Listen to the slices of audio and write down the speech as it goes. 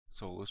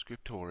Sola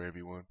Scriptura,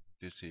 everyone.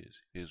 This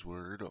is His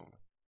Word Only.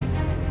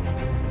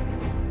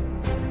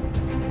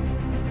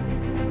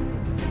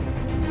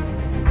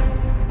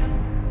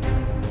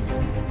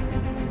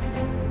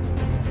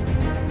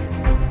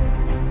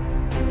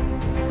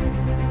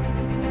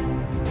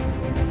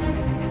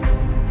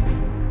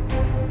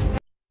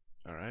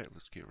 Alright,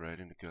 let's get right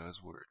into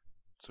God's Word.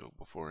 So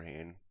before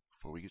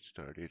we get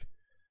started,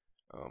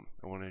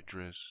 I want to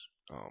address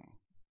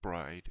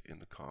Bride in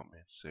the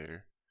comments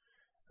there.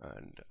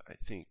 And I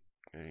think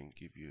I didn't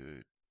give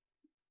you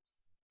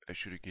I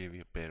should have gave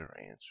you a better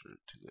answer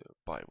to the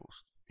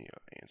Bible's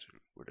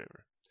answer,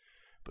 whatever.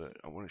 But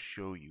I want to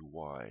show you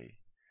why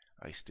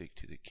I stick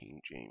to the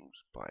King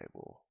James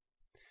Bible,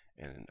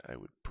 and I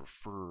would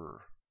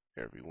prefer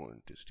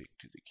everyone to stick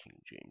to the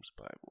King James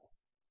Bible.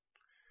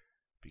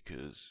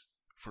 Because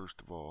first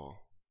of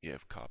all, you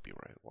have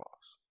copyright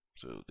laws,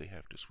 so they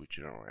have to switch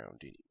it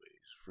around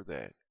anyways for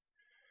that.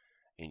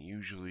 And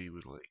usually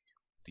with like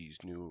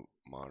these new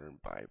modern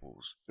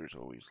Bibles, there's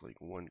always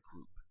like one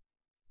group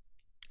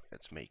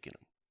that's making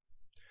them,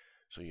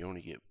 so you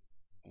only get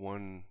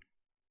one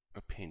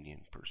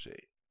opinion per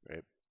se,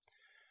 right?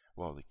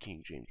 While the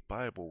King James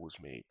Bible was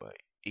made by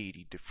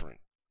 80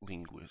 different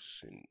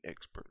linguists and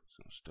experts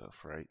and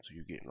stuff, right? So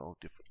you're getting all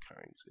different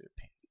kinds of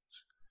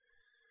opinions.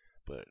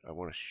 But I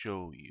want to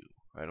show you.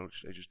 I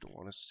just don't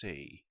want to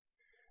say,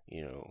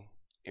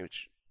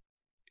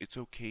 it's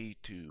okay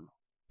to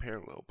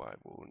parallel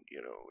Bible and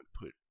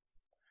and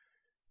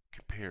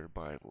compare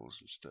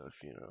Bibles and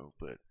stuff,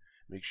 but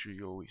make sure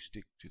you always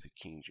stick to the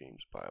King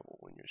James Bible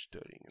when you're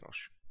studying, and I'll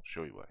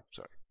show you why.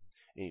 Sorry.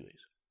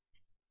 Anyways,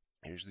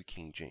 here's the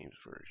King James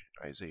Version,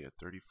 Isaiah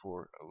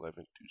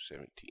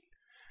 34:11-17.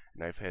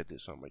 And I've had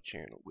this on my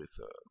channel with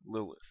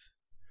Lilith,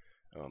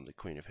 the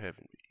Queen of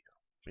Heaven video.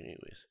 But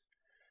anyways,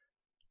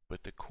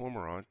 but the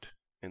cormorant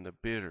and the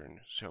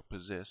bittern shall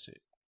possess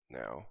it.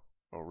 Now,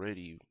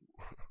 already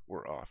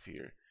we're off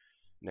here.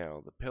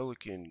 Now, the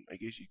pelican, I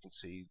guess you can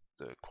say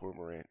the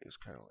cormorant is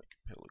kind of like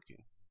a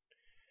pelican.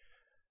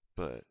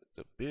 But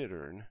the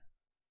bittern,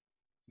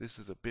 this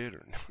is a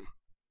bittern.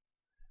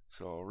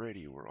 So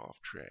already we're off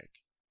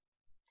track.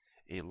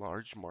 A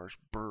large marsh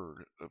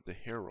bird of the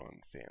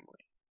heron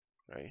family,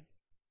 right?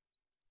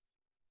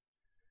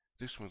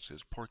 This one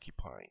says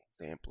porcupine,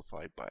 the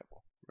Amplified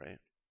Bible, right?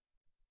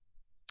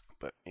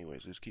 But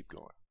anyways, let's keep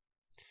going.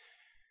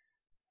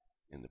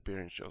 And the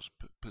bittern shall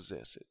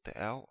possess it, the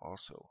owl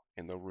also,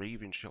 and the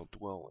raven shall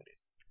dwell in it,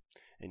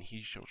 and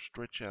he shall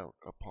stretch out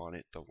upon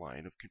it the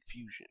line of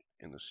confusion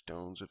and the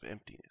stones of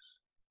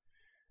emptiness.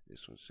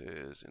 This one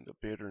says, and the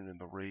bittern and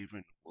the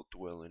raven will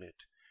dwell in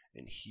it,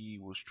 and he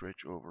will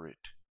stretch over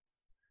it,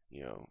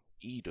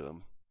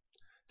 Edom,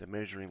 the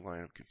measuring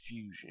line of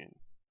confusion,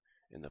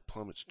 and the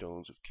plummet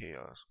stones of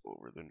chaos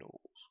over the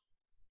nobles.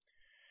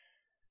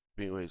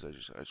 But anyways, I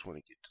just want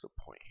to get to the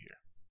point here.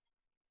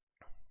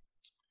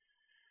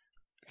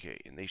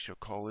 Okay, and they shall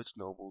call its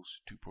nobles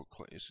to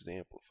proclaim, this is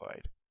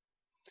Amplified,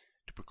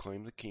 to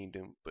proclaim the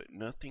kingdom, but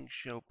nothing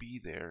shall be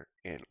there,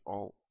 and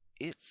all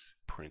its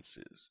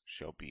princes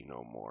shall be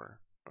no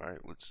more.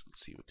 Alright, let's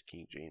see what the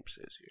King James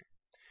says here.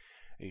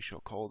 They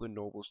shall call the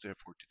nobles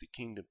therefore to the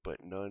kingdom,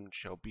 but none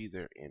shall be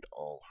there, and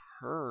all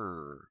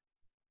her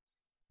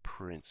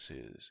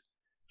princes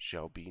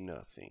shall be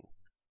nothing.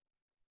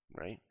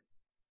 Right?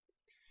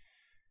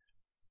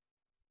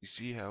 You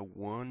see how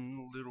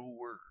one little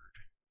word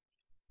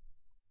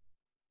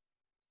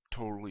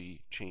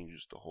totally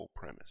changes the whole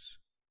premise.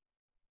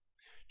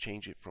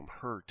 Change it from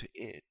her to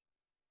it.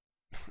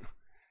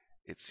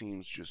 It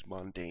seems just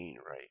mundane,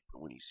 right?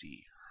 But when you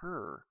see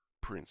her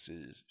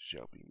princes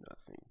shall be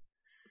nothing,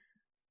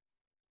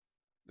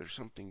 there's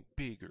something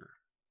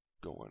bigger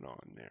going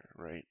on there,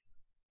 right?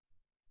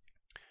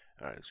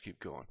 Alright, let's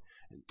keep going.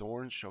 And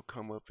thorns shall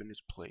come up in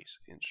his place,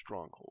 in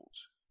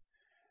strongholds,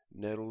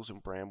 nettles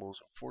and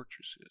brambles and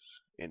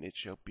fortresses, and it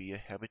shall be a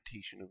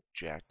habitation of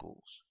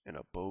jackals, an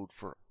abode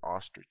for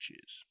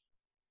ostriches.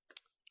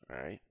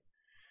 Alright?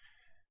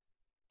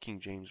 King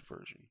James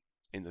Version.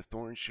 And the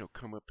thorns shall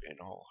come up in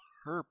all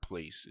her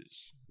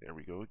places. There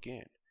we go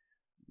again.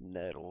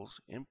 Nettles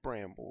and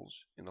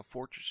brambles in the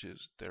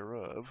fortresses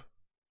thereof.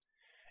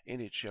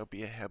 And it shall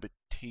be a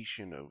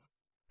habitation of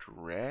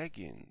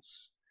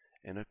dragons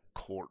and a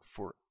court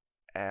for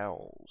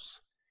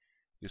owls.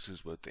 This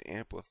is what the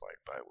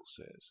Amplified Bible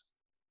says.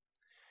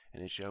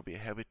 And it shall be a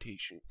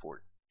habitation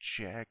for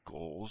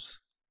jackals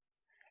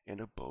and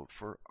abode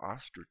for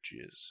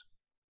ostriches.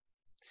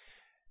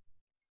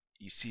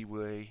 You see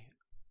why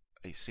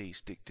I say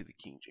stick to the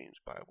King James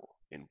Bible.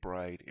 And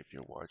Bride, if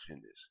you're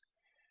watching this,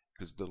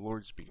 because the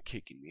Lord's been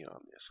kicking me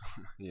on this,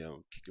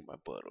 kicking my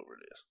butt over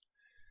this.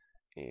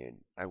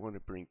 And I want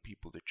to bring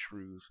people the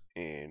truth,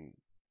 and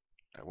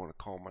I want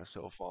to call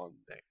myself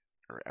on that,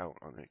 or out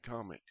on that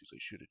comment, because I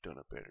should have done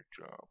a better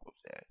job of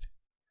that.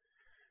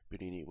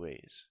 But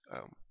anyways,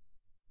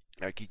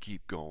 I could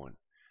keep going,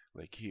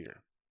 like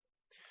here.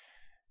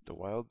 The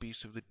wild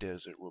beasts of the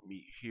desert will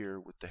meet here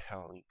with the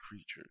howling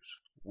creatures,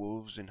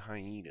 wolves and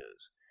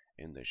hyenas,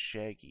 and the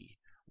shaggy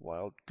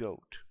wild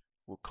goat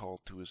will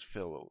call to his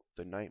fellow,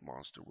 the night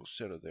monster will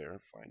settle there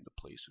and find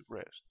the place of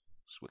rest.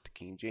 That's what the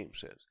King James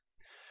says.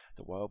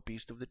 The wild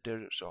beast of the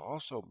desert shall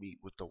also meet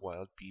with the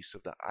wild beast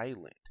of the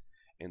island,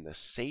 and the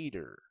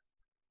satyr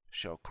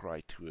shall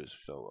cry to his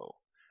fellow.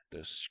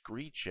 The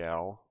screech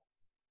owl,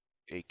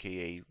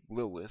 aka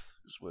Lilith,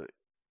 is what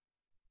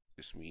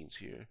this means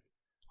here,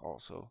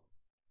 also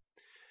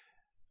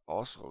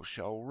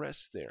shall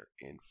rest there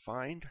and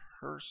find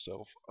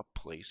herself a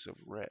place of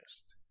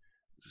rest.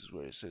 This is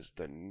what it says.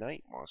 The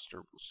night monster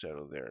will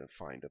settle there and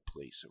find a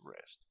place of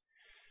rest.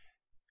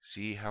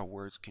 See how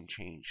words can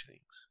change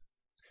things.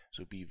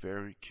 So be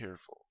very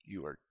careful.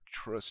 You are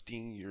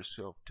trusting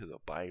yourself to the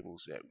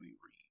Bibles that we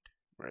read,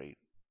 right?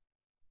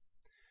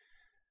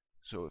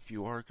 So if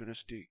you are going to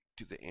stick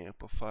to the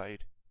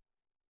Amplified,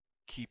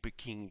 keep a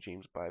King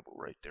James Bible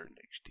right there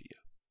next to you.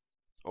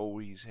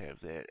 Always have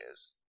that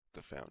as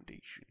the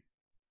foundation.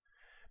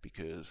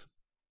 Because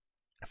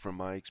from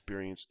my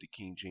experience, the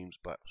King James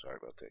Bible, sorry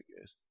about that,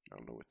 guys. I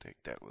don't know what the heck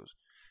that was.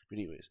 But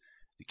anyways,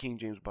 the King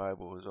James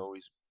Bible has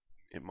always,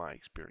 in my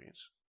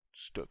experience,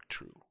 stuck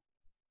true.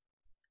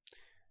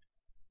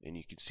 And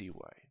you can see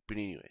why. But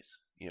anyways,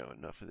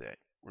 enough of that.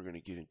 We're going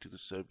to get into the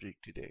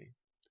subject today,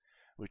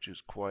 which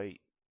is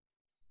quite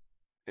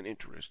an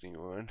interesting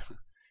one,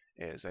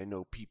 as I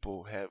know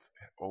people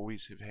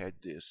always have had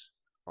this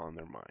on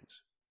their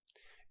minds.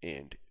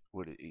 And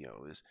what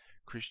is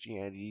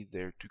Christianity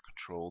there to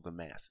control the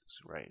masses,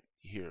 right?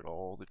 You hear it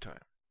all the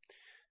time.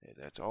 And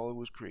that's all it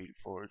was created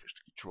for, just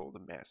to control the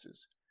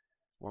masses.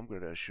 Well, I'm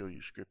going to show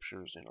you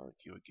scriptures and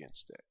argue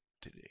against that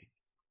today.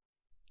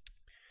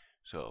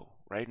 So,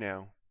 right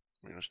now,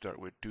 we're going to start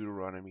with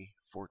Deuteronomy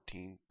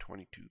 14:22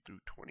 through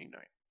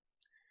 29.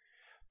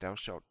 Thou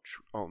shalt,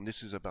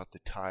 this is about the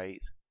tithe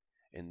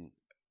and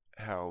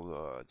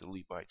how the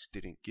Levites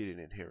didn't get an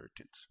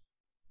inheritance.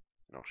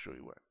 And I'll show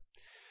you what.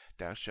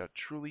 Thou shalt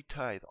truly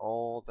tithe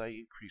all thy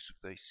increase of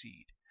thy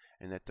seed,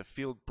 and that the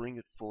field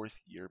bringeth forth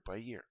year by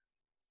year.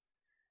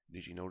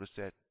 Did you notice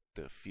that?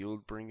 The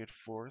field bringeth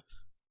forth?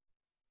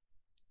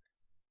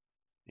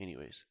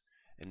 Anyways,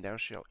 and thou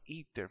shalt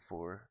eat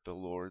therefore the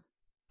Lord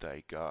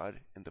thy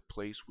God in the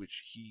place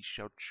which he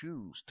shall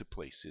choose to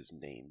place his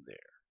name there.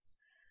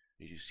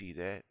 Did you see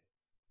that?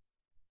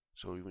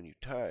 So when you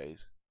tithe,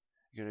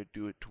 you're going to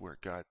do it to where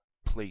God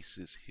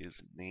places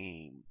his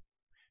name,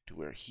 to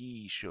where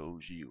he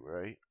shows you,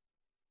 right?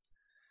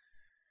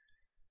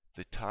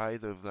 The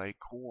tithe of thy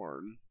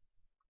corn,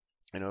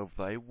 and of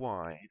thy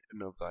wine,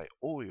 and of thy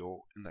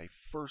oil, and thy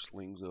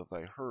firstlings of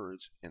thy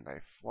herds, and thy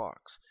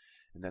flocks,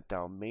 and that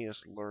thou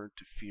mayest learn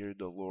to fear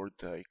the Lord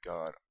thy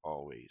God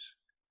always.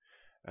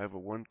 I have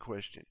one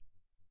question.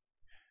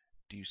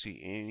 Do you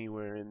see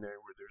anywhere in there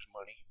where there's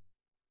money?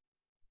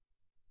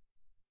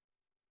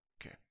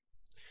 Okay.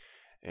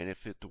 And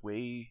if it the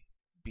way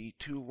be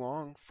too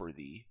long for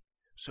thee,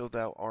 so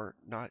thou art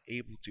not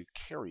able to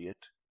carry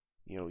it,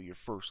 your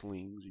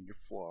firstlings and your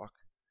flock,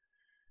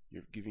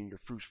 you're giving your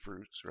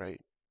fruits,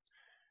 right?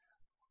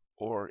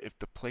 Or if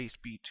the place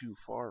be too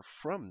far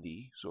from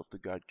thee, so if the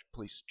God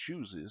place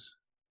chooses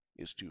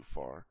is too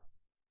far,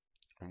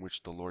 in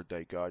which the Lord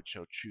thy God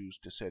shall choose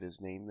to set his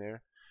name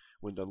there,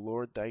 when the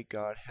Lord thy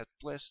God hath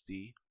blessed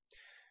thee,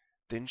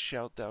 then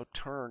shalt thou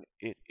turn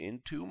it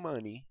into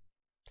money,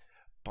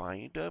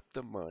 bind up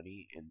the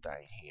money in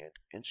thy hand,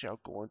 and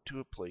shalt go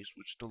unto a place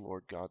which the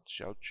Lord God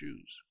shall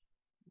choose.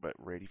 But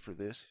ready for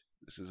this?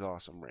 This is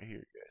awesome right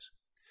here, guys.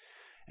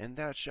 And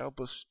thou shalt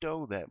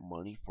bestow that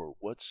money for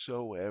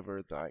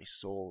whatsoever thy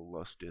soul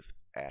lusteth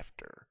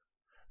after,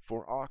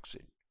 for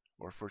oxen,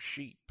 or for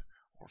sheep,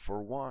 or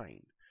for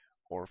wine,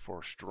 or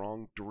for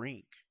strong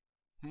drink,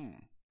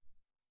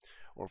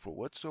 or for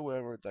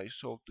whatsoever thy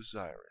soul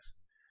desireth.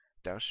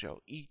 Thou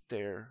shalt eat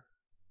there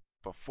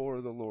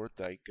before the Lord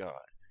thy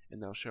God,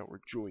 and thou shalt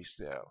rejoice,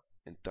 thou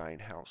and thine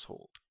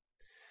household.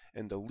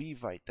 And the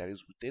Levite that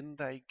is within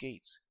thy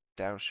gates,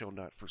 thou shalt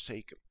not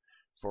forsake him,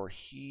 for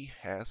he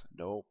hath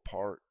no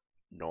part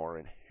nor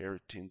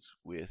inheritance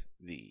with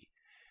thee.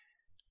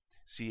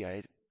 See,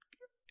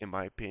 in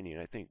my opinion,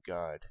 I think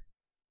God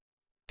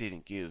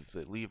didn't give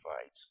the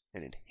Levites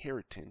an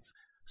inheritance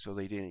so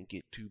they didn't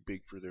get too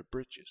big for their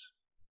britches,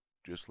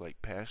 just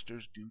like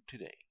pastors do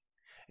today,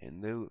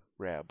 and the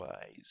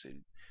rabbis,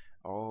 and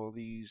all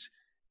these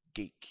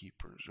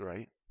gatekeepers,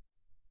 right?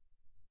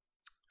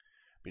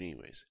 But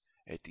anyways,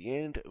 at the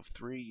end of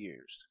 3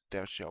 years,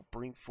 thou shalt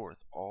bring forth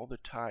all the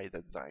tithe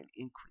of thine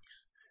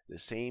increase the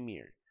same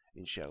year,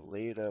 and shalt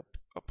lay it up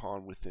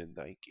upon within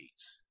thy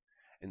gates.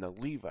 And the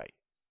Levite,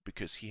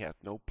 because he hath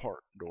no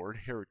part nor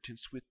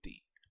inheritance with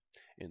thee,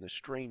 and the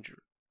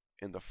stranger,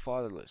 and the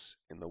fatherless,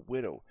 and the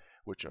widow,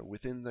 which are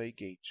within thy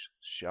gates,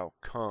 shall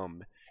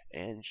come,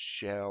 and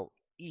shall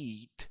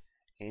eat,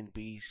 and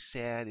be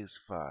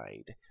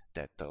satisfied,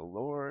 that the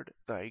Lord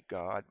thy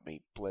God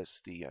may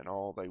bless thee in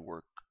all thy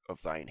work of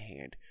thine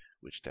hand,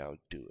 which thou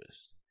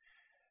doest.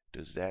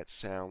 Does that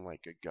sound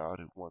like a God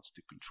who wants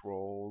to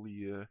control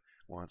you,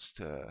 wants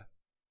to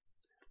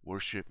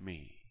worship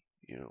me,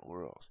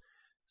 or else?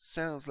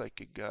 Sounds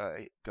like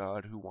a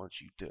God who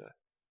wants you to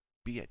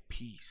be at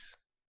peace,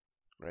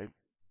 right?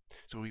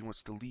 So he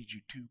wants to lead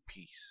you to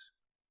peace,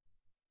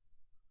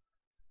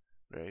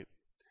 right?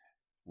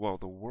 While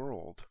the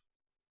world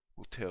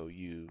will tell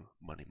you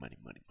money, money,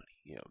 money, money.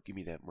 Give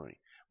me that money.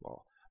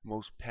 Well,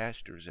 most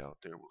pastors out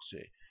there will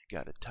say,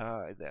 gotta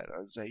tithe that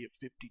Isaiah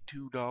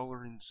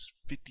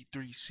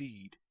 $52.53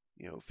 seed,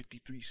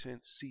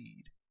 53-cent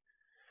seed.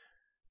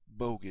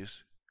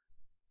 Bogus.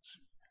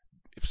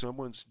 If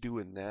someone's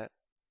doing that,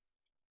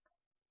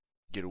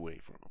 get away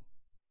from them.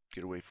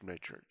 Get away from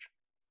that church.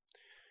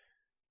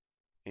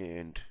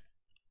 And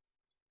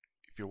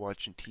if you're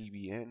watching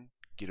TBN,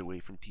 get away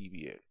from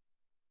TBN.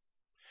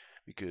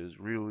 Because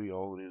really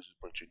all it is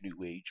a bunch of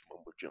new age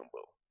mumbo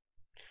jumbo.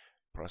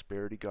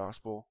 Prosperity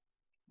gospel,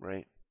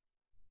 right?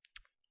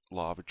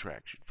 Law of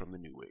attraction from the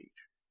new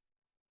age.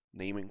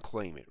 Name and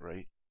claim it,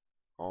 right?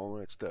 All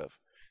that stuff.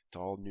 It's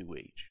all new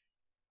age.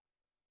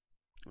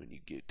 When you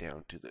get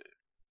down to the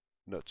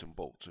nuts and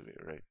bolts of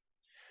it, right?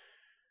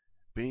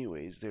 But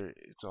anyways,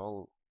 it's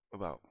all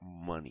about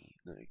money.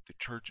 Like the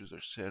churches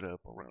are set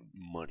up around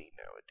money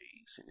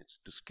nowadays, and it's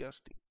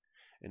disgusting.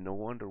 And no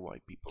wonder why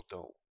people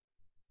don't,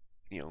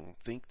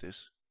 think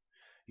this.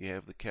 You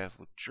have the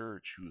Catholic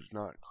Church, who's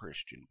not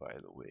Christian, by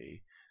the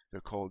way.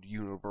 They're called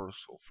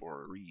universal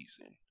for a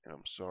reason. And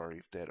I'm sorry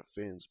if that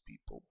offends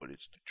people, but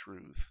it's the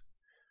truth.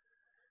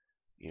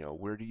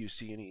 Where do you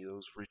see any of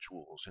those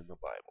rituals in the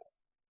Bible?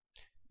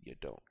 You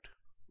don't,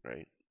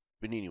 right?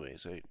 But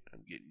anyways, I'm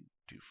getting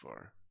too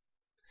far.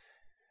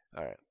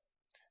 Alright,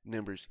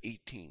 Numbers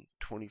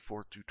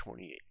 18:24 through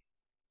 28.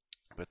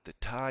 But the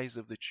tithes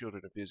of the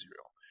children of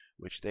Israel,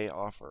 which they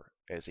offer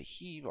as a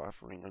heave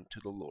offering unto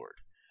the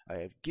Lord, I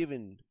have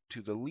given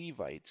to the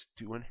Levites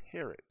to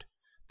inherit.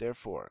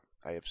 Therefore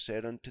I have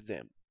said unto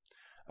them,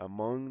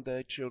 among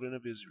the children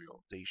of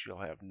Israel they shall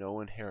have no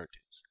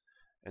inheritance.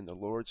 And the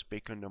Lord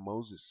spake unto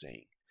Moses,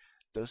 saying,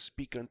 Thus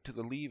speak unto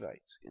the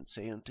Levites, and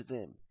say unto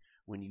them,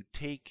 when you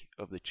take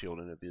of the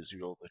children of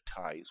Israel the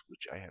tithes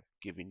which I have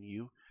given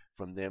you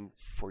from them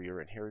for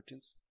your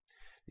inheritance,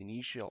 then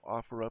ye shall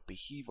offer up a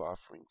heave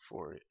offering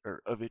for it,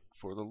 or of it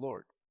for the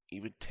Lord,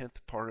 even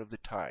 10th part of the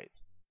tithe.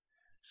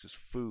 This is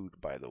food,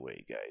 by the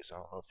way, guys. I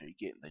don't know if you're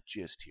getting the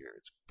gist here.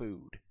 It's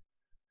food.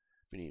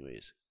 But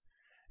anyways,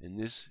 and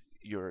this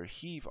your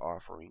heave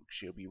offering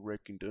shall be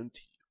reckoned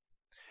unto you,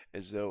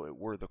 as though it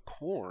were the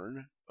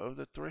corn of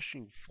the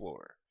threshing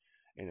floor,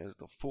 and as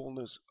the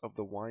fullness of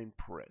the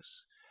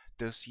winepress.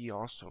 Thus ye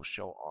also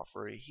shall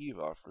offer a heave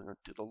offering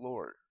unto the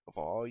Lord of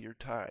all your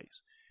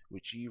tithes,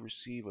 which ye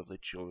receive of the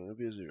children of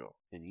Israel,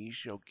 and ye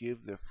shall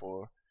give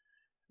thereof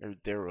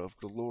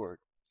the Lord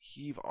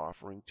heave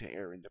offering to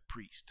Aaron the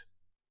priest.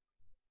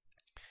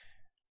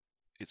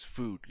 It's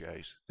food,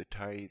 guys. The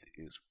tithe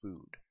is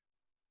food.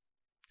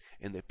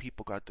 And the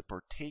people got to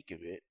partake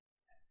of it,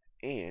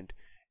 and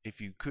if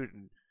you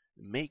couldn't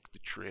make the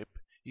trip,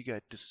 you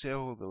got to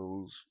sell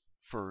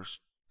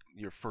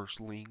your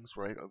firstlings,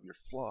 right, of your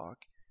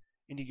flock,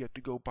 and you got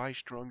to go buy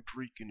strong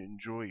drink and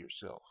enjoy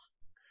yourself.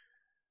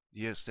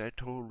 Yes, that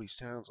totally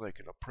sounds like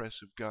an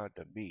oppressive God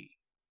to me.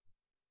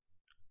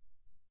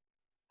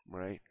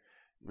 Right?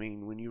 I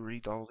mean, when you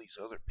read all these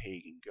other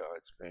pagan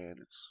gods, man,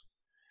 it's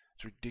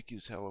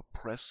ridiculous how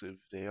oppressive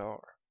they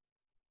are.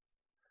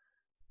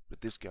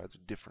 But this God's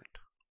different.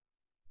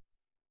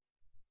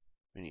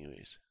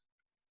 Anyways.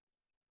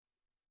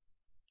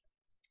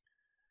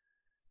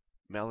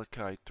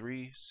 Malachi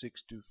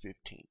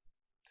 3:6-15.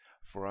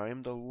 For I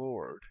am the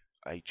Lord,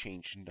 I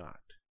change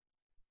not.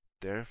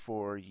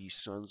 Therefore ye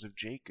sons of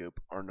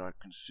Jacob are not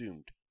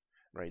consumed.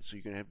 Right? So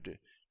you're going to have the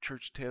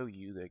church tell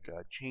you that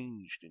God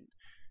changed and,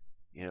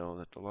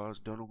 that the law is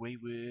done away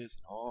with and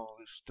all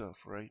this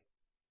stuff, right?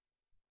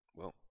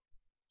 Well,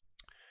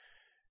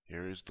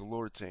 here is the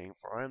Lord saying,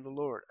 For I am the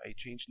Lord, I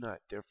change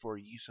not. Therefore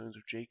ye sons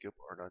of Jacob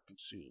are not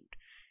consumed.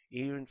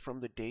 Even from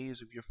the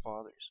days of your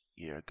fathers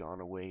ye are gone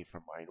away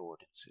from mine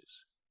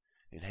ordinances,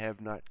 and have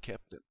not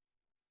kept them.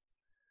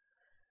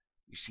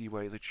 You see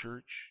why the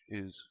church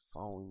is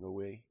falling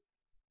away?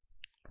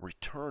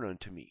 Return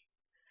unto me,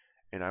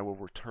 and I will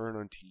return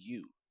unto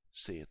you,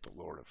 saith the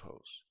Lord of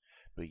hosts.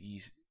 But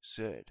ye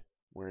said,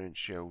 Wherein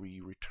shall we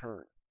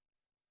return?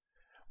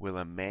 Will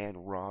a man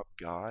rob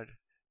God?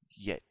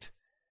 Yet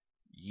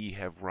ye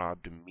have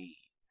robbed me.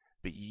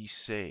 But ye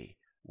say,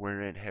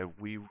 Wherein have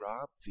we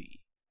robbed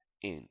thee?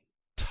 In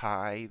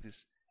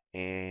tithes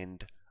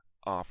and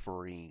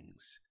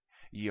offerings.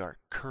 Ye are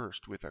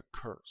cursed with a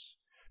curse,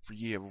 for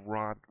ye have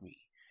robbed me,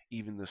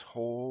 even this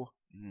whole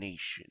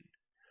nation.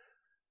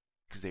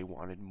 Because they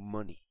wanted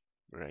money,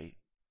 right?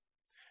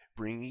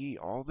 Bring ye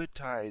all the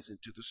tithes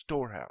into the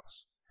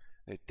storehouse,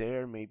 that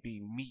there may be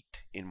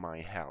meat in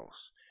my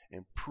house,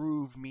 and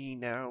prove me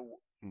now.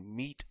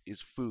 Meat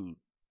is food,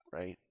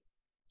 right?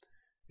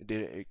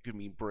 It could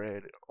mean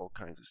bread, all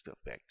kinds of stuff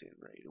back then,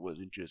 right? It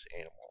wasn't just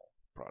animal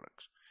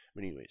products.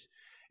 But anyways,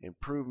 and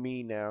prove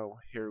me now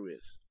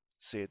herewith,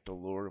 saith the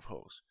Lord of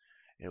hosts,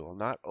 and will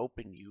not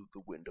open you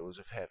the windows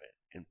of heaven,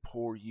 and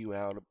pour you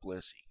out a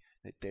blessing,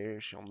 that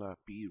there shall not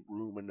be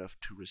room enough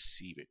to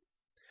receive it.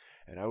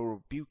 And I will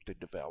rebuke the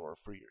devourer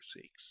for your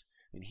sakes,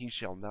 and he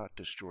shall not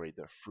destroy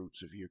the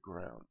fruits of your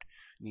ground,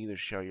 neither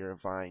shall your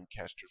vine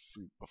cast her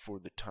fruit before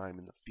the time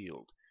in the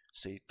field,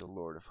 saith the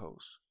Lord of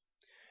hosts.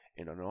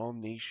 And on all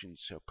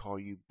nations shall call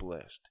you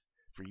blessed,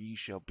 for ye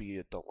shall be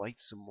a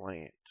delightsome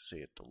land,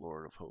 saith the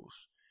Lord of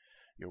hosts.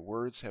 Your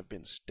words have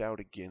been stout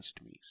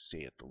against me,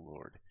 saith the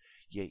Lord.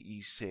 Yet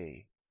ye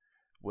say,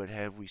 what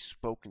have we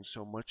spoken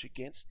so much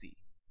against thee?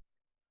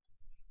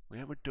 We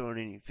haven't done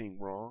anything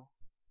wrong.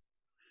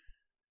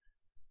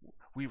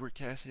 We were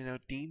casting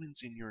out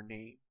demons in your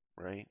name,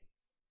 right?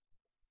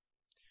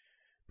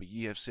 But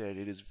ye have said,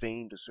 it is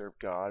vain to serve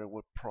God, and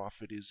what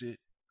profit is it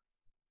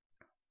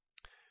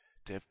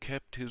to have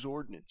kept his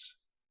ordinance?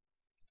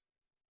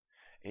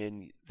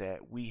 And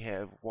that we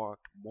have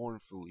walked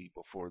mournfully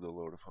before the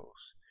Lord of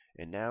hosts.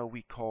 And now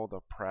we call the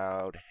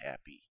proud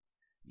happy.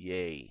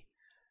 Yea,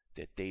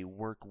 that they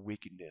work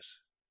wickedness,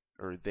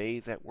 or they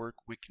that work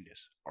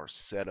wickedness are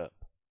set up.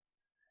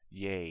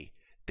 Yea,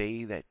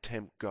 they that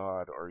tempt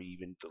God are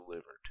even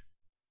delivered.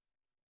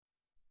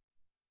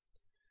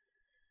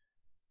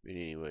 But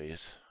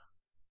anyways,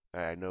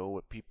 I know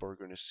what people are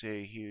going to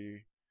say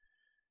here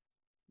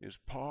is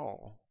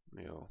Paul,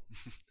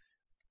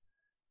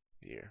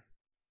 here,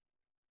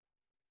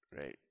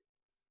 right?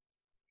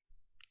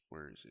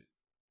 Where is it?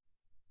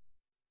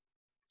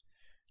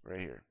 Right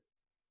here.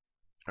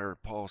 Or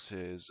Paul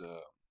says,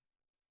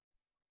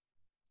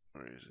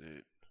 where is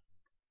it?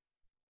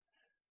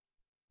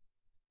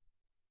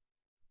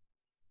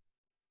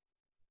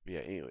 Yeah,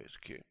 anyways,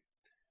 okay.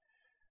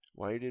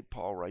 Why did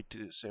Paul write to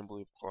the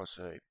assembly of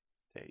Colossae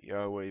that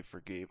Yahweh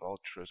forgave all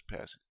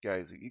trespasses?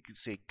 Guys, you can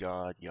say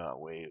God,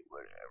 Yahweh,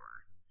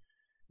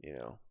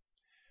 whatever.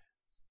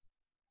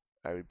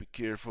 I would be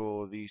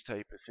careful of these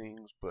type of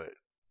things, but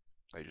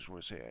I just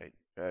want to say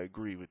I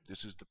agree with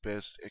this is the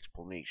best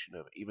explanation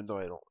of it, even though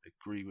I don't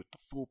agree with the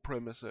full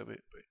premise of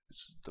it, but this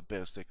is the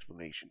best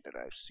explanation that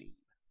I've seen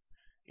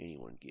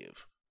anyone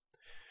give.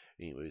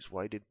 Anyways,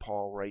 why did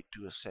Paul write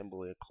to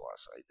assembly at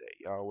Colossae that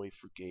Yahweh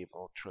forgave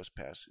all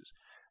trespasses,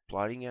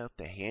 blotting out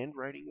the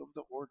handwriting of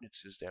the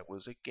ordinances that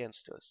was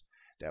against us,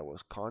 that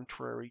was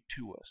contrary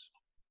to us,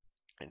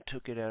 and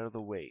took it out of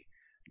the way,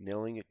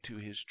 nailing it to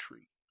his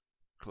tree?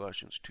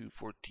 Colossians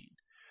 2:14.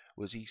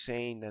 Was he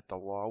saying that the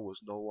law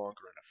was no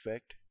longer in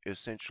effect,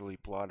 essentially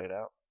blotted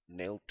out,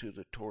 nailed to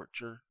the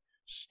torture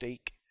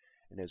stake,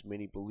 and as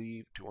many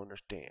believe to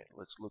understand?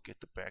 Let's look at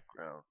the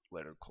background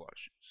letter of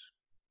Colossians.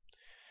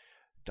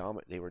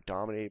 They were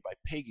dominated by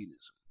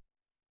paganism.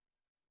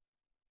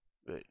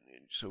 But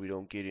so we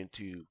don't get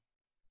into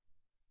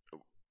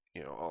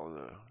all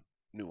the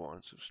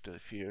nuance of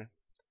stuff here.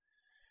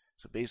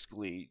 So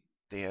basically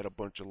they had a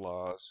bunch of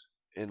laws,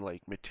 and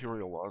like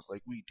material laws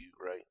like we do,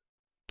 right?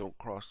 Don't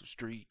cross the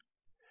street,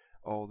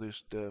 all this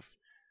stuff,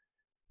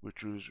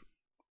 which was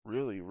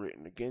really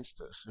written against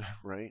us,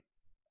 right?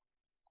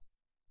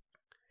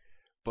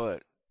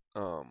 But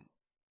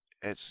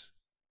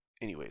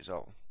anyways,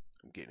 I'm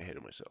getting ahead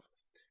of myself.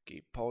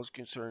 Okay, Paul's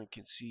concern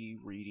can see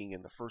reading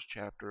in the first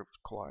chapter of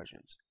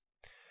Colossians.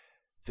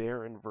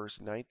 There in verse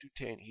 9 through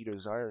 10, he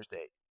desires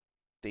that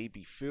they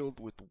be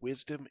filled with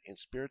wisdom and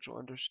spiritual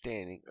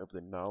understanding of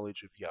the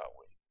knowledge of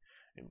Yahweh.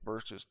 In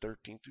verses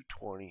 13 through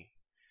 20,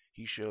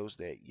 he shows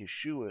that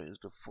Yeshua is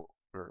the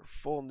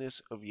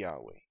fullness of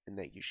Yahweh, and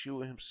that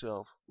Yeshua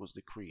himself was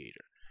the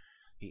creator.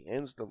 He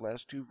ends the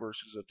last two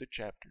verses of the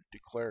chapter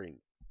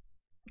declaring,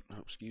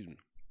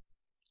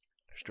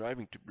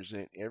 striving to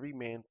present every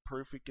man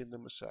perfect in the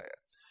Messiah.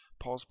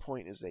 Paul's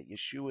point is that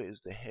Yeshua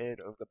is the head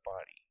of the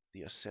body,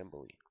 the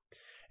assembly.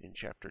 In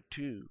chapter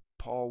 2,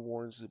 Paul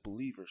warns the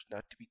believers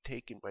not to be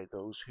taken by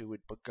those who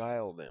would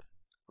beguile them,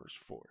 verse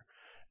 4,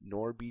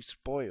 nor be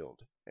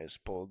spoiled, as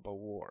spoiled by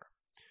war,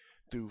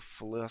 through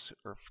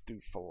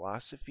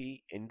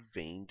philosophy and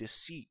vain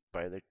deceit,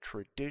 by the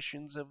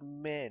traditions of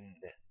men.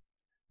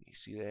 You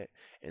see that?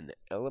 And the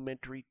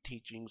elementary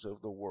teachings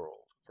of the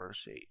world,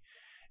 verse 8.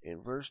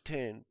 In verse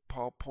 10,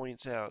 Paul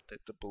points out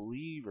that the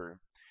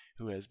believer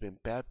who has been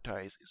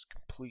baptized is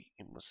complete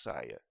in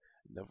Messiah.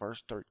 In the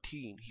verse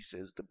 13, he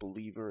says the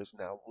believer is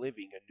now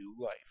living a new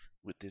life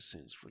with his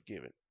sins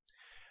forgiven.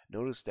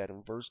 Notice that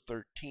in verse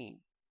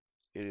 13,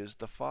 it is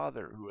the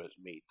Father who has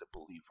made the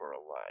believer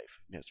alive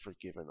and has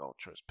forgiven all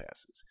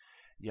trespasses.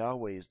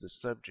 Yahweh is the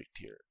subject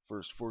here.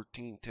 Verse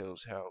 14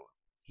 tells how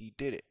he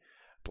did it,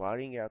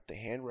 blotting out the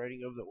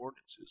handwriting of the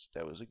ordinances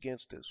that was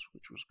against us,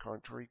 which was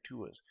contrary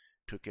to us,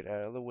 took it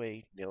out of the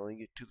way,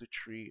 nailing it to the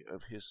tree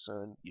of his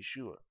Son,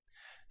 Yeshua.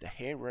 The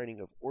handwriting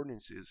of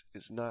ordinances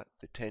is not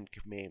the 10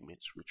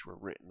 Commandments, which were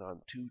written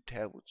on 2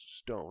 tablets of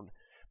stone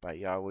by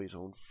Yahweh's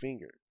own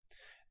finger.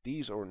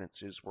 These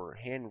ordinances were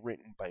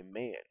handwritten by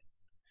man.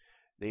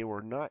 They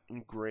were not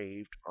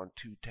engraved on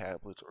 2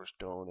 tablets or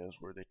stone as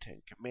were the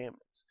 10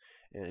 Commandments.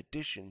 In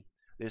addition,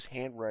 this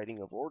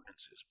handwriting of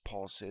ordinances,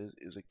 Paul says,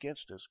 is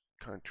against us,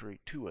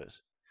 contrary to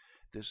us.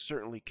 This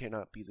certainly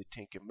cannot be the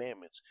 10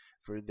 Commandments,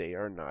 for they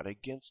are not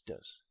against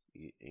us.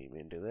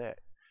 Amen to that.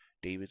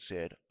 David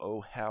said,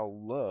 "Oh, how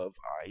love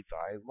I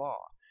thy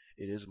law!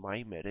 It is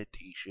my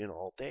meditation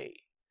all day."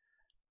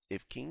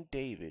 If King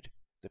David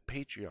the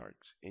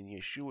patriarchs, and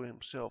Yeshua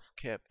himself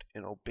kept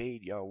and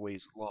obeyed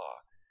Yahweh's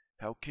law,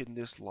 how can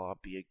this law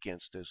be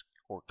against us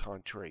or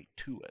contrary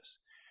to us?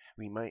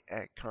 We might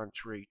act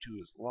contrary to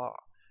his law,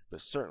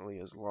 but certainly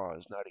his law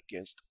is not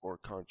against or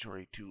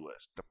contrary to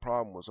us. The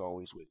problem was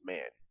always with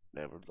man,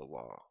 never the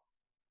law.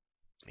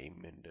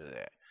 Amen to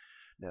that.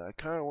 Now, I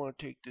kind of want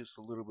to take this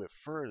a little bit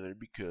further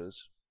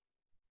because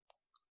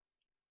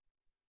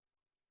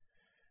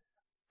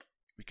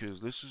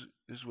this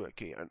is what,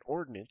 okay, an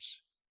ordinance,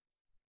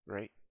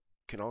 right,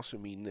 can also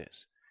mean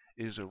this.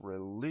 It is a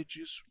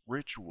religious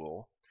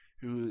ritual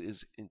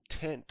whose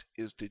intent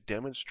is to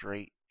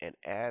demonstrate an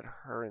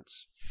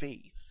adherent's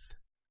faith.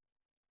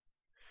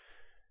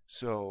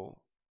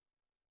 So,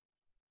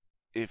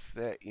 if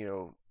that,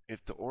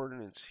 if the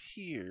ordinance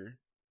here,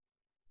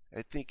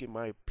 I think in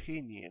my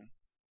opinion,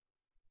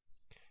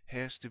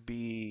 has to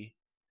be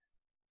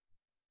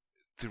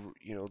the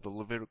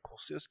Levitical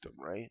system,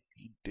 right?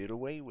 He did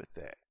away with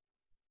that.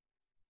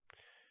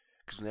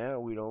 Because now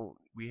we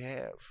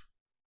have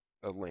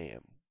a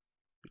lamb,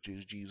 which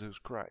is Jesus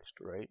Christ,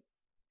 right?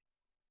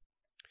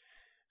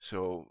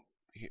 So,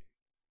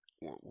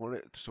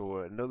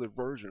 another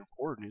version of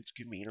ordinance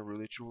can mean a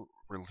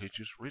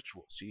religious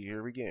ritual. See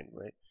here again,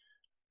 right?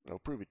 I'll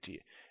prove it to you.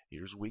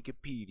 Here's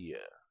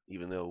Wikipedia,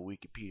 even though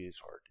Wikipedia is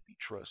hard to be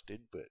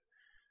trusted, but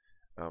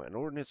an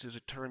ordinance is a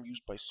term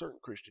used by certain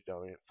Christian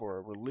denominations for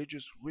a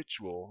religious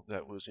ritual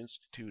that was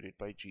instituted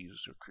by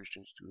Jesus or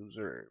Christians to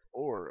observe,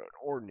 or an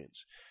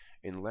ordinance.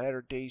 In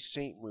Latter-day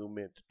Saint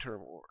movement, the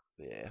term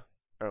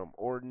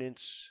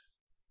ordinance,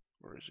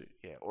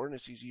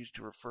 ordinance is used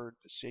to refer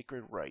to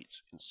sacred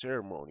rites and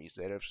ceremonies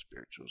that have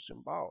spiritual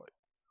symbolic.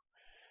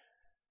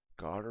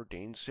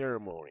 God-ordained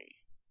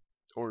ceremony,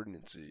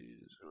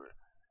 ordinances,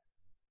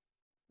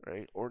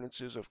 right?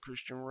 Ordinances of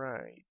Christian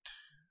rite.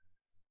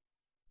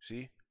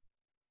 See?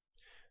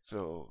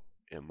 So,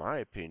 in my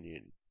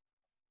opinion,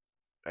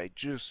 I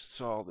just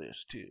saw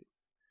this too.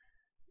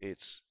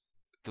 It's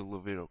the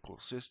Levitical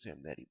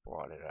system that he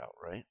brought it out,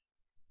 right?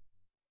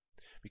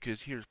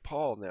 Because here's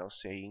Paul now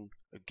saying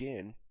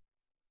again,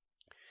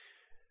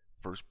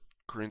 1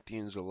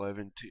 Corinthians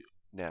 11:2.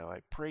 Now I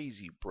praise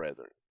ye,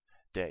 brethren,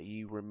 that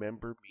ye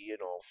remember me in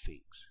all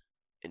things,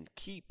 and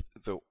keep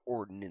the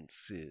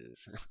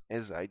ordinances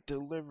as I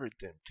delivered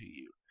them to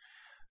you.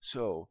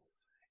 So,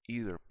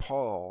 either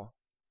Paul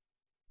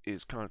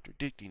is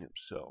contradicting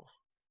himself,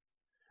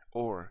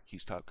 or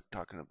he's talking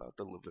about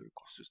the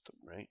Levitical system,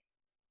 right?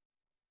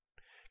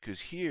 Because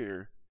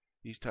here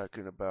he's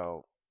talking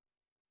about,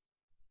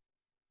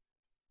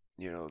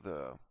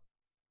 the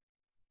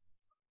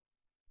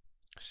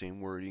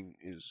same wording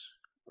is,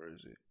 where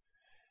is it?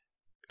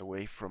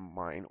 Away from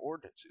mine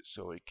ordinances.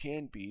 So it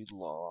can be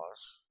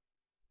laws,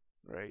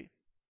 right?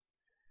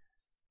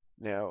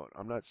 Now,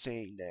 I'm not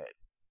saying that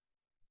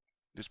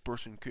this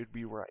person could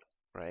be right,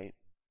 right?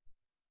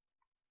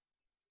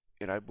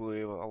 And I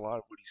believe a lot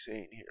of what he's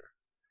saying here.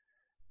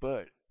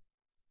 But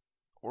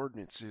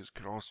ordinances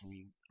could also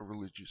mean a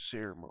religious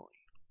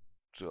ceremony.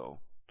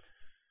 So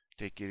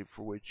take it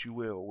for what you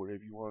will,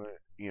 whatever you want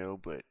to,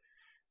 but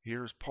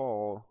here's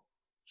Paul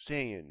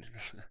saying,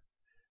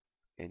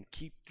 and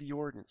keep the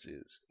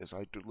ordinances as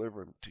I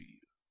deliver them to you,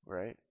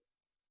 right?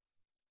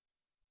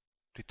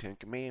 The Ten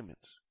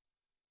Commandments.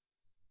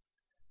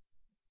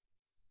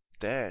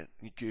 That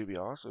he could be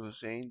also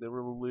saying the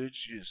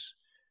religious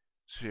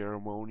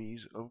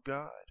ceremonies of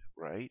God,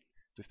 right?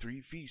 The 3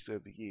 feasts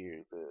of the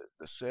year,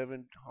 the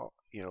 7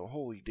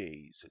 holy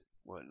days and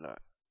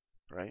whatnot,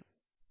 right?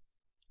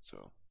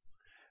 So,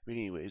 but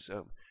anyways,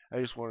 I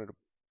just wanted to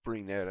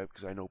bring that up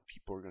because I know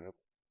people are gonna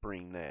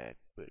bring that.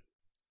 But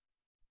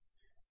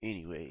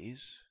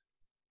anyways,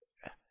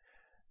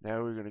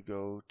 now we're gonna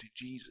go to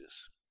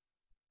Jesus.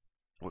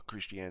 What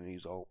Christianity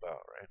is all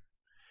about, right?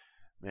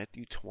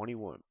 Matthew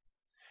 21.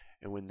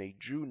 And when they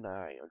drew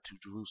nigh unto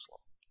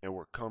Jerusalem, and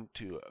were come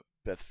to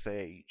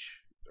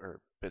Bethphage,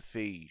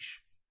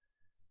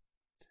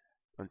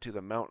 unto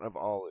the Mount of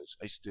Olives.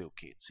 I still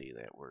can't say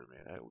that word,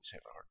 man. I always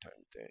have a hard time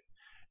with that.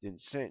 Then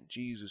sent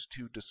Jesus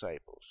 2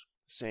 disciples,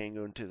 saying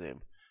unto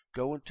them,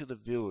 Go into the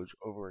village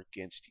over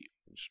against you,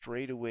 and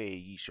straightway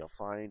ye shall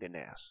find an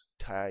ass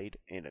tied,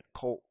 and a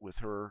colt with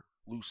her.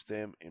 Loose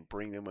them, and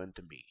bring them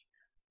unto me.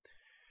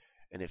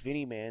 And if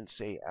any man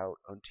say out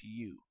unto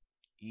you,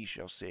 ye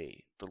shall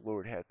say, The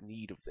Lord hath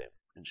need of them,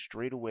 and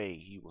straightway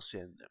he will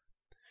send them.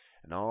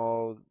 And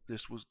all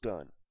this was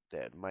done,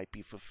 that it might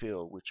be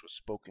fulfilled which was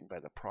spoken by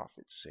the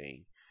prophets,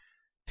 saying,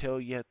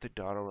 Tell yet the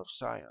daughter of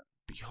Sion,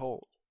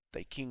 Behold,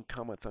 thy king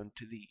cometh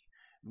unto thee,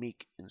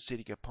 meek, and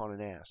sitting upon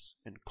an ass,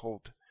 and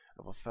colt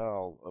of a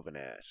foal of an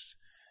ass.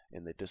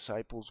 And the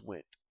disciples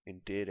went,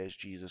 and did as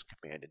Jesus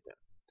commanded them,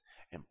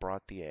 and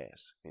brought the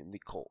ass and the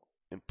colt,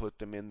 and put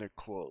them in their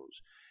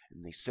clothes,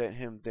 and they set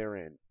him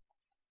therein.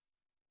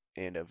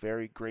 And a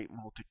very great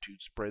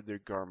multitude spread their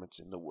garments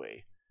in the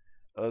way.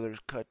 Others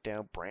cut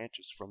down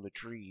branches from the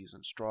trees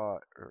and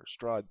strawed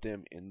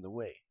them in the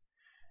way.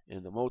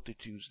 And the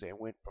multitudes that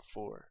went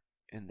before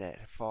and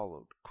that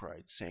followed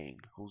cried,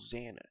 saying,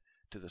 Hosanna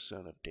to the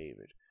Son of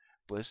David.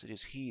 Blessed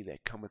is he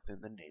that cometh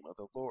in the name of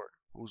the Lord.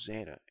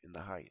 Hosanna in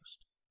the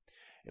highest.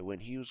 And when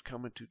he was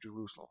coming to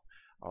Jerusalem,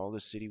 all the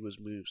city was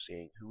moved,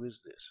 saying, Who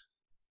is this?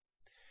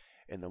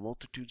 And the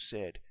multitude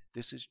said,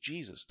 This is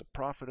Jesus, the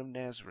prophet of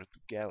Nazareth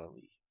of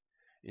Galilee.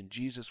 And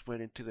Jesus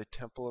went into the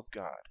temple of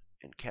God,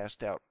 and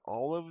cast out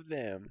all of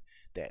them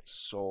that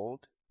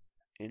sold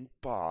and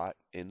bought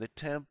in the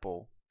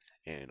temple,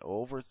 and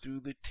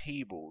overthrew the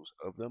tables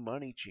of the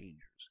money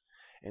changers,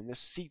 and the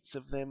seats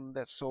of them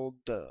that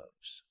sold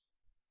doves.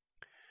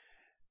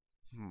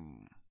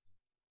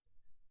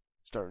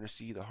 Starting to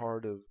see the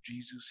heart of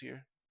Jesus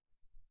here.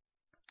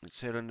 And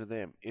said unto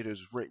them, It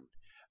is written,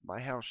 My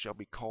house shall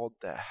be called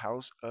the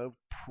house of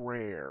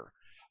prayer,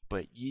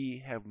 but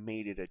ye have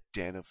made it a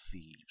den of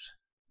thieves.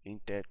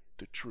 Ain't that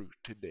the truth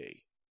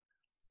today?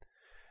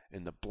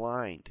 And the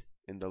blind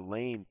and the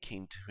lame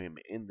came to him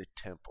in the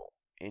temple,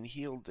 and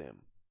healed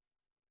them.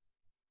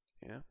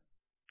 Yeah.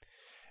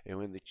 And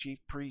when the chief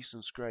priests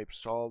and scribes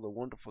saw the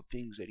wonderful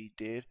things that he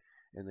did,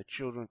 and the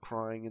children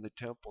crying in the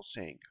temple,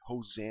 saying,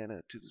 Hosanna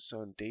to the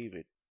Son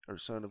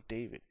of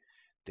David,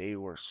 they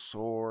were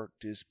sore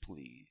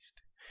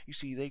displeased. You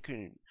see, they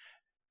couldn't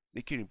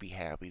be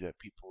happy that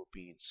people were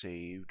being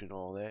saved and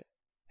all that.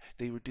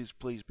 They were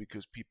displeased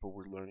because people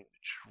were learning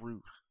the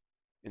truth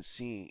and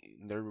seeing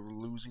they were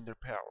losing their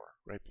power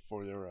right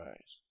before their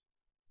eyes.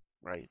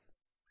 Right?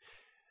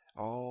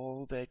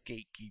 All that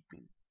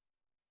gatekeeping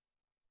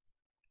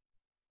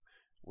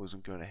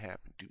wasn't going to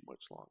happen too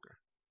much longer.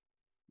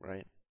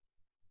 Right?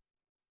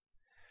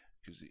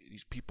 Because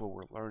these people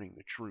were learning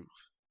the truth,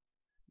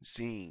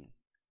 seeing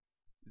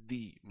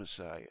the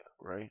Messiah,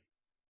 right?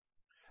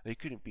 They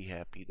couldn't be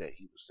happy that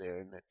he was there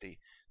and that they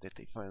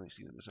finally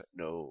see the Messiah.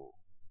 No.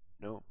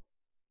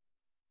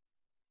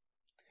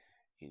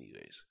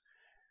 Anyways,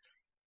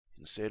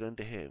 and said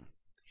unto him,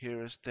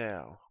 Hearest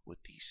thou what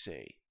these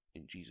say?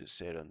 And Jesus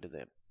said unto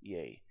them,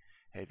 Yea,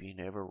 have ye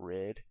never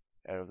read,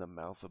 Out of the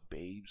mouth of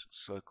babes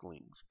and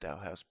sucklings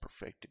thou hast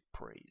perfected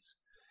praise?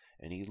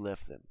 And he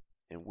left them,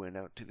 and went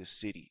out to the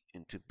city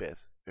into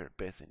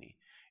Bethany,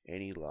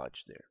 and he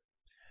lodged there.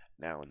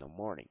 Now in the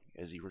morning,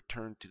 as he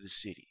returned to the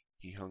city,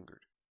 he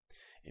hungered.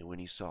 And when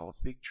he saw a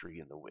fig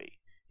tree in the way,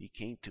 he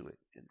came to it,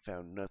 and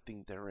found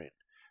nothing therein,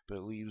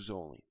 but leaves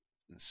only,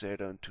 and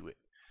said unto it,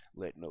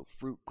 Let no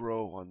fruit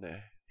grow on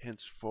the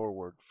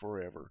henceforward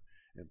forever.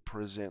 And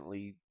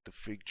presently the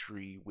fig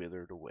tree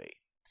withered away.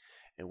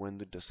 And when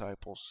the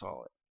disciples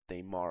saw it,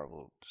 they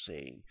marveled,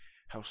 saying,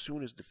 How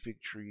soon is the fig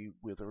tree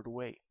withered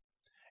away?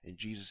 And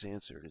Jesus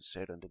answered and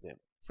said unto them,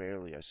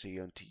 Verily I say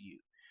unto you,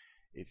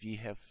 if ye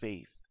have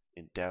faith,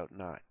 and doubt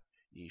not,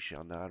 ye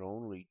shall not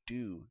only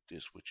do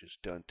this which is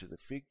done to the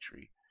fig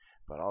tree,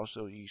 but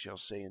also ye shall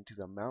say unto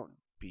the mountain,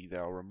 Be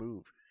thou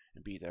removed,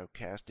 and be thou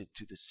cast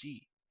into the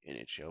sea, and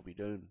it shall be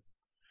done.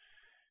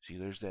 See,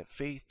 there's that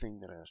faith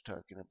thing that I was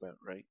talking about,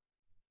 right?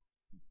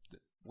 The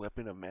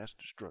weapon of mass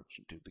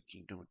destruction to the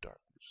kingdom of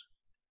darkness.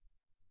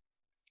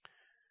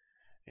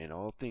 And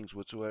all things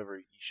whatsoever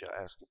ye shall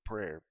ask in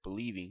prayer,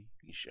 believing,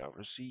 ye shall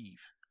receive.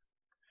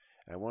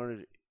 I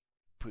wanted to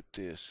put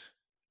this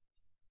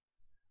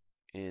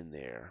in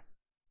there.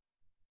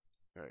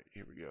 Alright,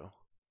 here we go.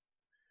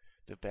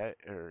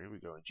 Here we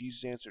go. And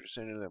Jesus answered and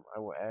said unto them, I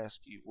will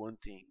ask you one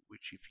thing,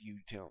 which if you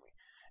tell me,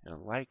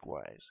 and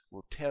likewise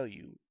will tell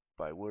you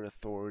by what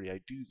authority I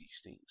do these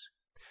things.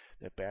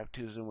 The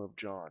baptism of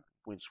John,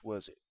 whence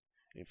was it?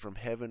 And from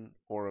heaven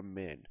or of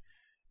men?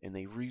 And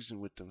they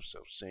reasoned with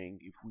themselves, saying,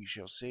 If we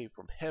shall say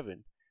from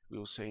heaven, we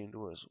will say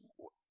unto us,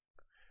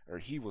 or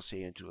he will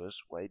say unto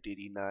us, Why did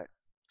ye not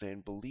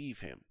then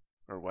believe him?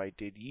 Or why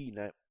did ye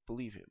not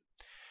believe him?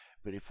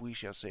 But if we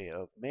shall say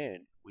of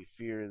men, we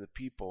fear the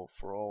people,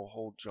 for all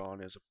hold John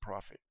as a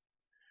prophet.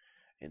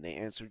 And they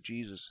answered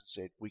Jesus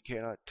and said, We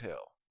cannot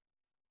tell.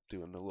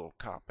 Doing the little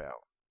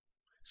cop-out.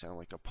 Sound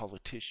like a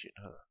politician,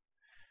 huh?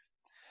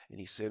 And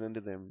he said unto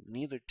them,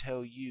 Neither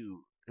tell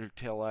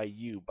I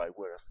you by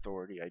what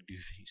authority I do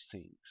these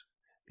things.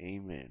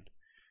 Amen.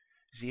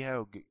 See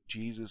how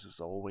Jesus is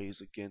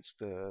always against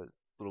the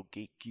little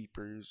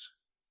gatekeepers,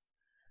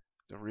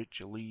 the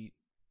rich elite?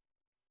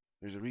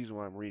 There's a reason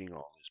why I'm reading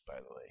all this, by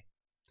the way.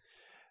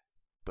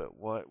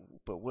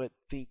 But what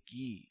think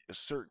ye? A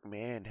certain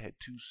man had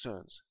 2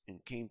 sons,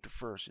 and came to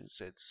first, and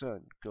said,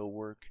 Son, go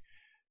work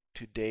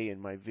today in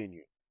my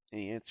vineyard. And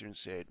he answered and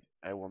said,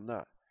 I will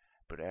not.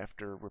 But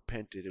after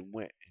repented and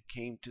went, and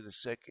came to the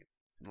second,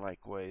 and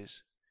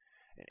likewise,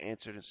 and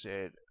answered and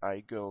said, I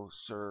go,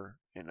 sir,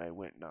 and I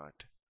went not.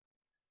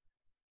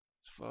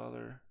 His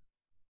father,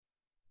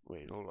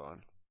 wait, hold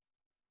on.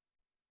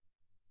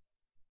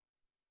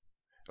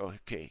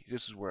 Okay,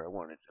 this is where I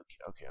wanted.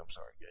 Okay, I'm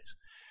sorry, guys.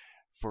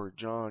 For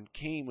John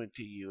came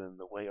unto you in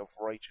the way of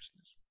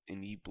righteousness,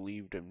 and ye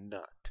believed him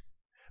not.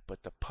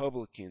 But the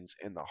publicans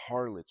and the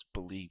harlots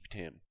believed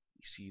him.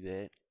 You see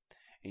that?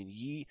 And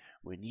ye,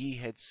 when ye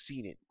had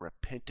seen it,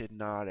 repented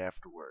not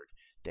afterward,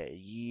 that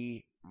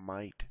ye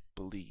might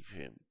believe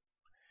him.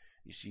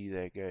 You see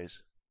that,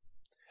 guys?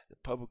 The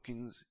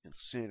publicans and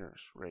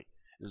sinners, right,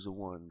 is the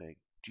one that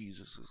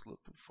Jesus is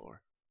looking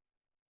for.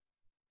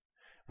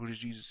 What does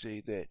Jesus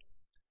say? That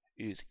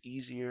it is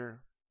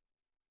easier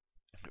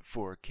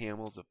for a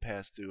camel to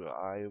pass through the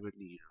eye of a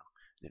needle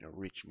than a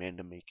rich man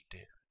to make it to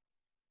heaven.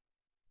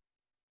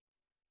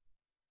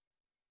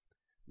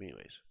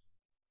 Anyways,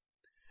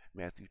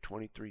 Matthew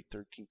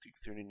 23:13 through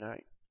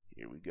 39.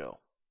 Here we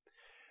go.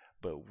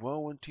 But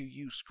woe unto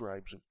you,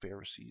 scribes and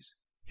Pharisees,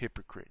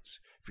 hypocrites,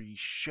 for ye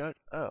shut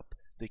up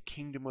the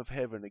kingdom of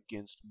heaven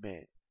against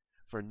men.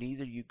 For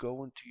neither you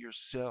go into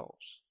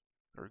yourselves,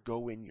 or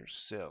go in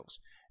yourselves,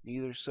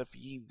 neither suffer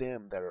ye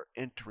them that are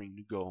entering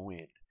to go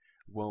in.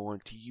 Woe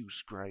unto you,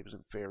 scribes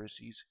and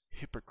Pharisees,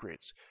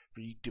 hypocrites,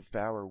 for ye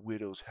devour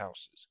widows'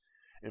 houses,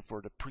 and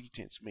for the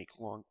pretense make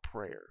long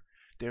prayer.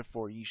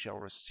 Therefore ye shall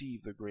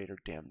receive the greater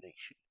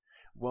damnation.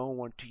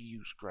 Woe unto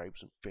you,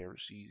 scribes and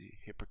Pharisees,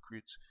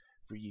 hypocrites,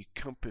 for ye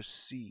compass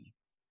sea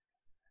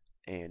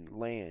and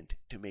land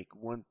to make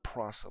one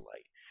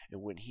proselyte,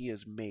 and when he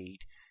is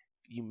made,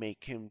 ye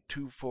make him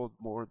twofold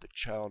more the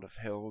child of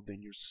hell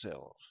than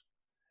yourselves.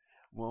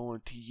 Woe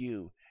unto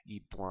you,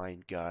 ye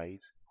blind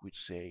guides, which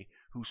say,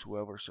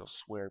 Whosoever shall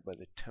swear by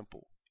the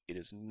temple, it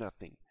is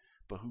nothing,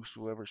 but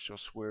whosoever shall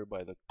swear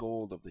by the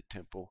gold of the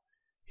temple,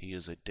 he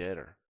is a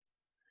debtor.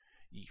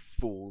 Ye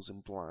fools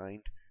and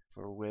blind,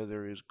 for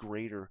whether is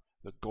greater,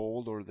 the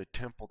gold or the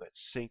temple that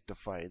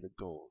sanctify the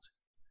gold?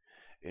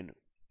 And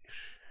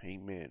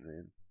amen,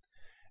 man.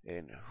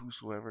 And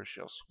whosoever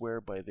shall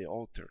swear by the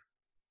altar,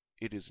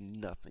 it is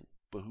nothing,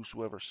 but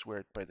whosoever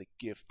sweareth by the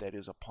gift that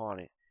is upon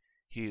it,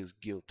 he is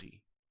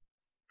guilty.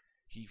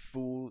 Ye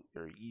fools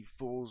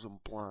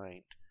and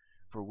blind,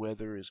 for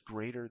whether is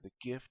greater the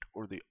gift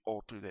or the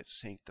altar that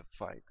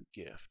sanctified the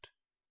gift?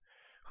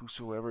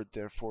 Whosoever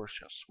therefore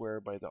shall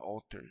swear by the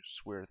altar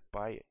sweareth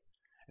by it,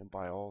 and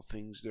by all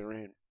things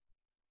therein.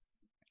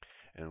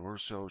 And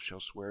whoso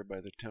shall swear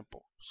by the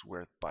temple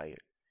sweareth by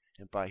it,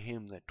 and by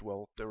him that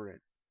dwelleth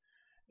therein.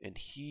 And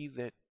he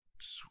that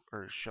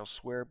shall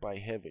swear by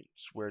heaven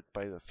sweareth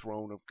by the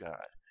throne of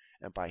God,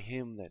 and by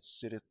him that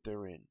sitteth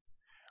therein.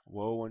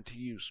 Woe unto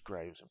you,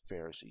 scribes and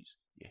Pharisees,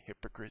 ye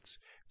hypocrites,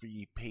 for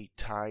ye pay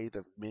tithe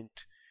of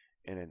mint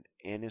and an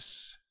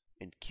anise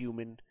and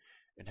cumin,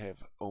 and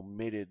have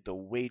omitted the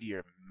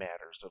weightier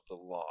matters of the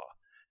law,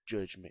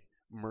 judgment,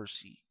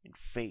 mercy, and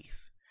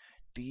faith.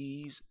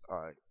 These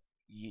are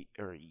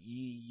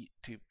ye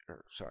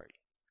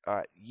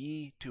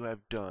to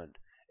have done,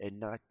 and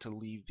not to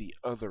leave the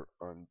other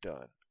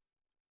undone.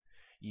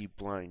 Ye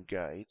blind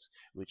guides,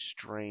 which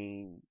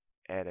strain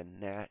at a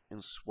gnat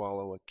and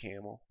swallow a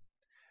camel.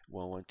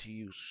 Woe unto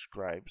you,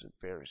 scribes and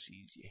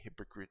Pharisees, ye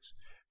hypocrites,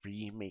 for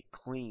ye make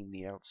clean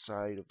the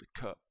outside of the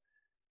cup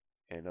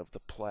and of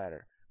the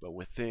platter, but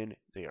within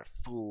they are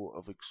full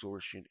of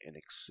extortion and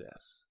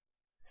excess.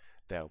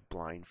 Thou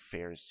blind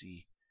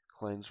Pharisee,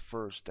 cleanse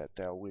first that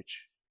thou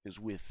which is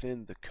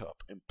within the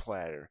cup and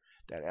platter,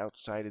 that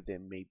outside of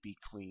them may be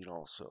clean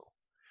also.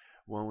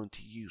 Woe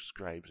unto you,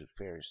 scribes and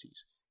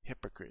Pharisees,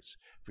 hypocrites,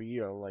 for ye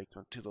are like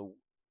unto the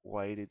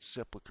whited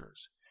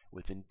sepulchres,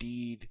 which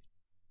indeed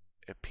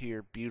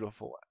appear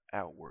beautiful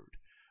outward,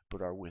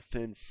 but are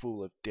within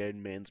full of dead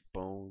men's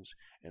bones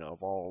and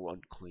of all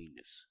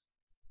uncleanness.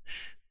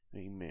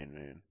 Amen,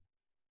 man.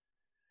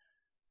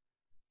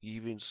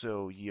 Even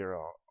so ye are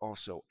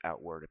also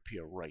outward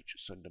appear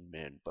righteous unto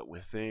men, but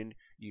within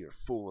ye are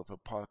full of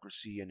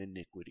hypocrisy and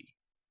iniquity.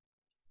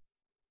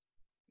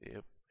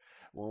 Yep.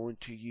 Woe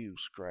unto you,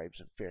 scribes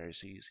and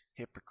Pharisees,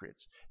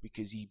 hypocrites,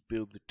 because ye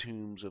build the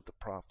tombs of the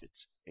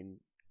prophets, and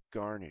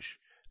garnish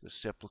the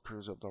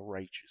sepulchres of the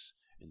righteous,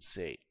 and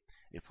say,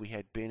 If we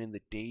had been in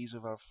the days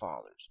of our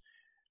fathers,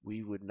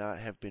 we would not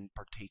have been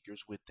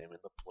partakers with them in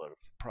the blood of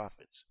the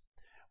prophets.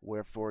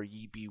 Wherefore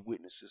ye be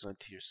witnesses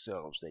unto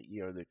yourselves that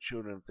ye are the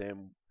children of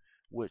them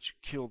which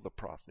killed the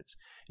prophets.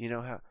 You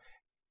know how,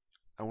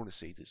 I want to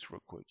say this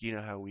real quick. You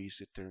know how we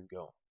sit there and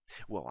go,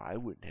 well, I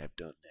wouldn't have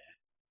done that.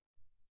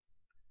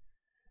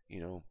 You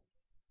know,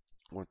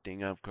 one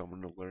thing I've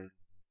come to learn,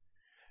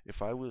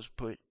 if I was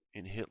put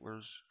in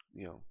Hitler's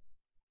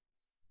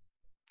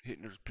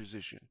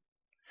position,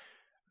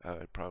 I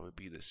would probably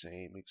be the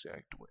same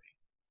exact way.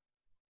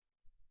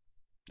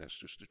 That's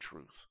just the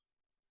truth.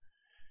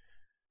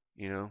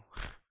 You know?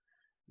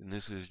 And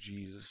this is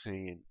Jesus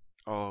saying,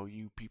 all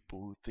you people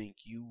who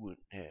think you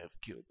wouldn't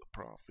have killed the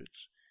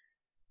prophets,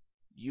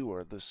 you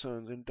are the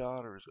sons and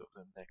daughters of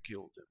them that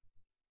killed them.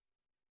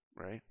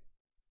 Right?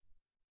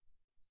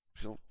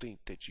 Don't think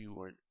that you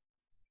aren't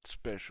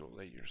special,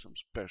 that you're some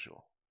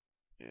special.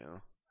 You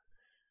know?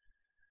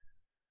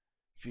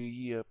 Fill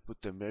ye up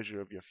with the measure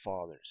of your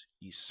fathers,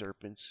 ye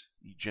serpents,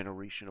 ye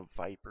generation of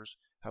vipers.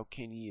 How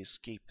can ye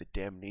escape the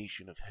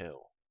damnation of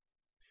hell?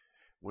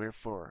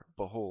 Wherefore,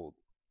 behold,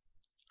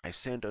 I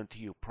send unto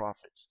you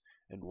prophets,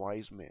 and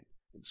wise men,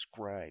 and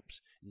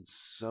scribes, and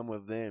some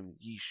of them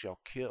ye shall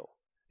kill,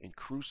 and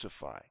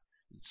crucify,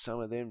 and some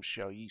of them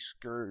shall ye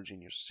scourge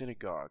in your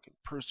synagogue, and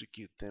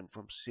persecute them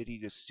from city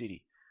to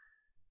city.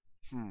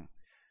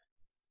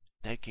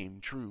 That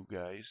came true,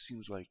 guys.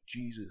 Seems like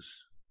Jesus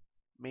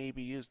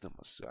maybe is the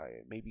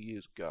Messiah, maybe he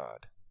is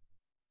God.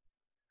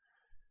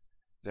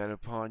 that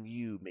upon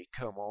you may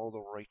come all the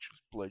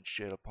righteous blood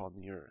shed upon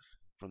the earth,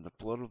 from the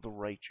blood of the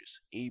righteous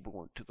Abel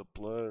unto the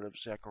blood of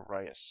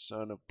Zacharias,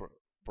 son of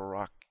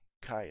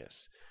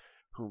Barachias,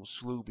 whom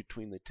slew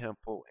between the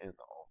temple and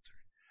the altar.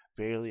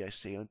 Verily I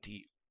say unto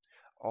you,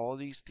 all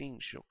these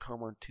things shall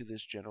come unto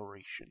this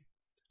generation.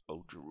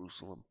 O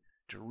Jerusalem,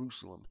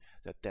 Jerusalem,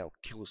 that thou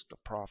killest the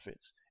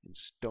prophets, and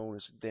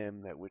stonest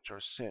them that which are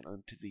sent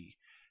unto thee,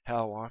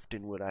 how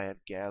often would I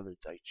have gathered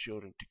thy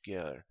children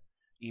together,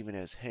 even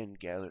as hen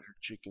gathered her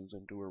chickens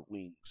under her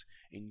wings,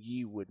 and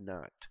ye would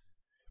not.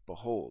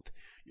 Behold,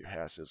 your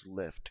house is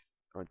left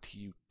unto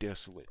you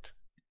desolate.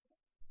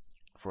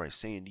 For I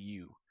say unto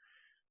you,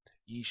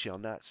 ye shall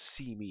not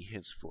see me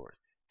henceforth,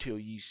 till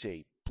ye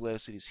say,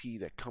 Blessed is he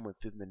that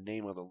cometh in the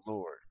name of the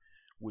Lord,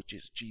 which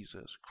is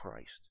Jesus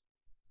Christ.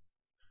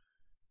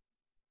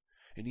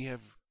 And you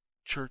have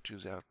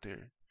churches out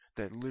there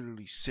that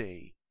literally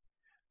say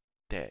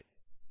that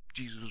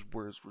Jesus'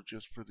 words were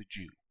just for the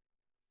Jew.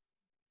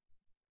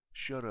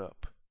 Shut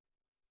up.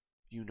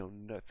 You know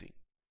nothing.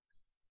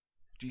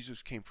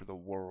 Jesus came for the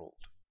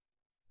world,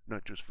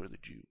 not just for the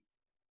Jew.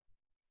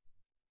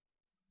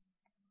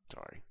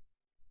 Sorry.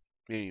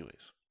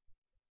 Anyways,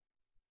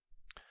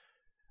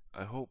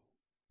 I hope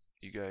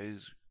you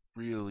guys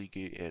really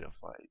get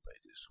edified by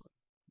this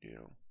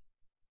one,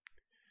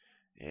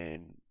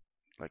 And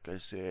like I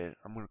said,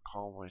 I'm going to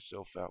call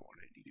myself out when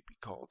I need to be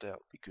called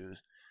out,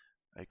 because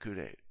I could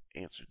have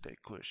answered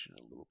that question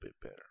a little bit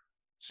better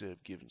instead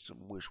of giving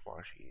some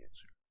wish-washy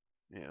answer,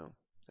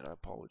 and I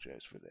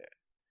apologize for that.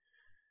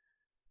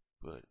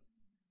 But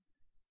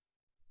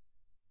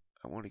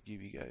I want to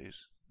give you guys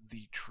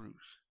the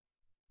truth,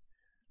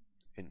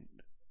 and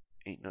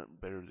ain't nothing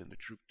better than the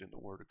truth than the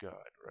Word of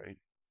God, right?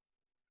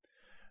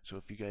 So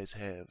if you guys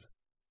have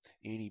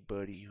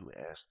anybody who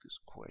asks this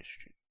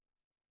question,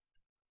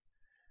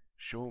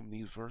 show them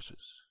these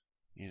verses,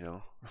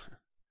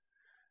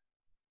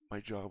 My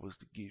job was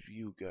to give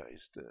you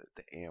guys the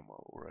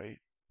ammo, right?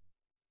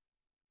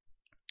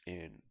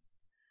 And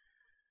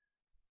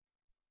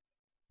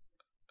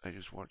I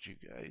just want you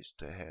guys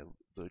to have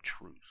the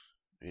truth.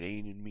 It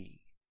ain't in me.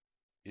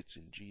 It's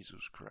in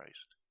Jesus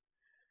Christ.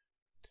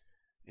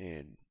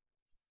 And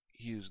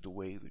He is the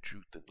way, the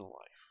truth, and the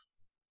life.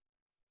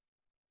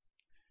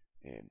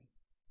 And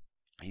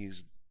He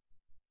is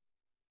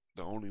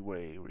the only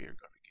way we are going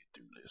to get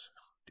through this,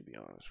 to be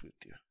honest with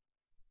you.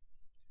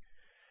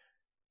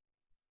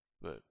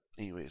 But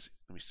anyways,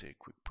 let me say a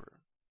quick prayer.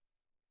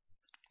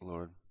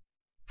 Lord,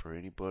 for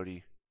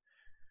anybody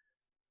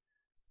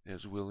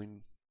that's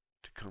willing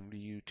to come to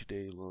you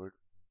today, Lord,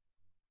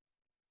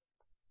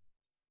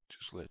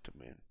 just let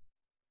them in.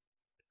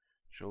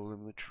 Show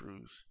them the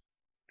truth.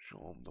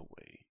 Show them the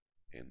way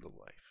and the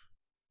life.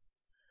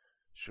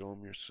 Show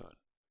them your Son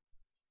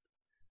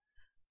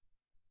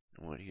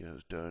and what He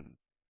has done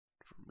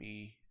for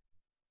me,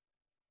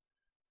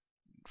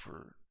 and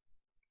for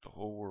the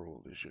whole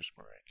world is just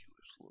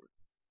miraculous, Lord.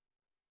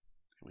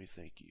 And we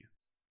thank you.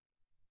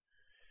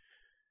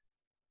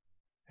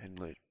 And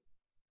let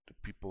the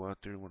people out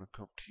there who want to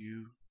come to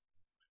you,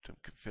 let them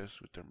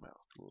confess with their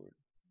mouth, Lord,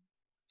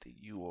 that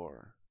you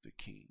are the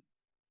King,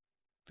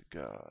 the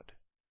God,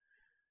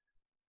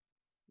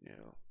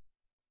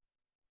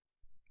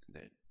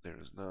 that there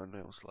is none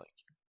else like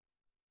you.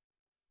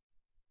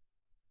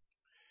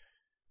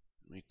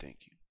 And we thank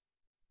you.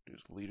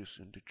 Just lead us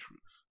into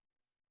truth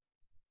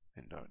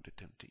and not into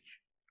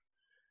temptation.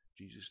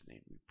 In Jesus'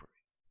 name we pray.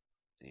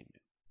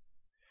 Amen.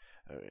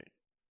 Alright.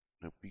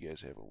 Hope you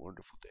guys have a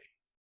wonderful day.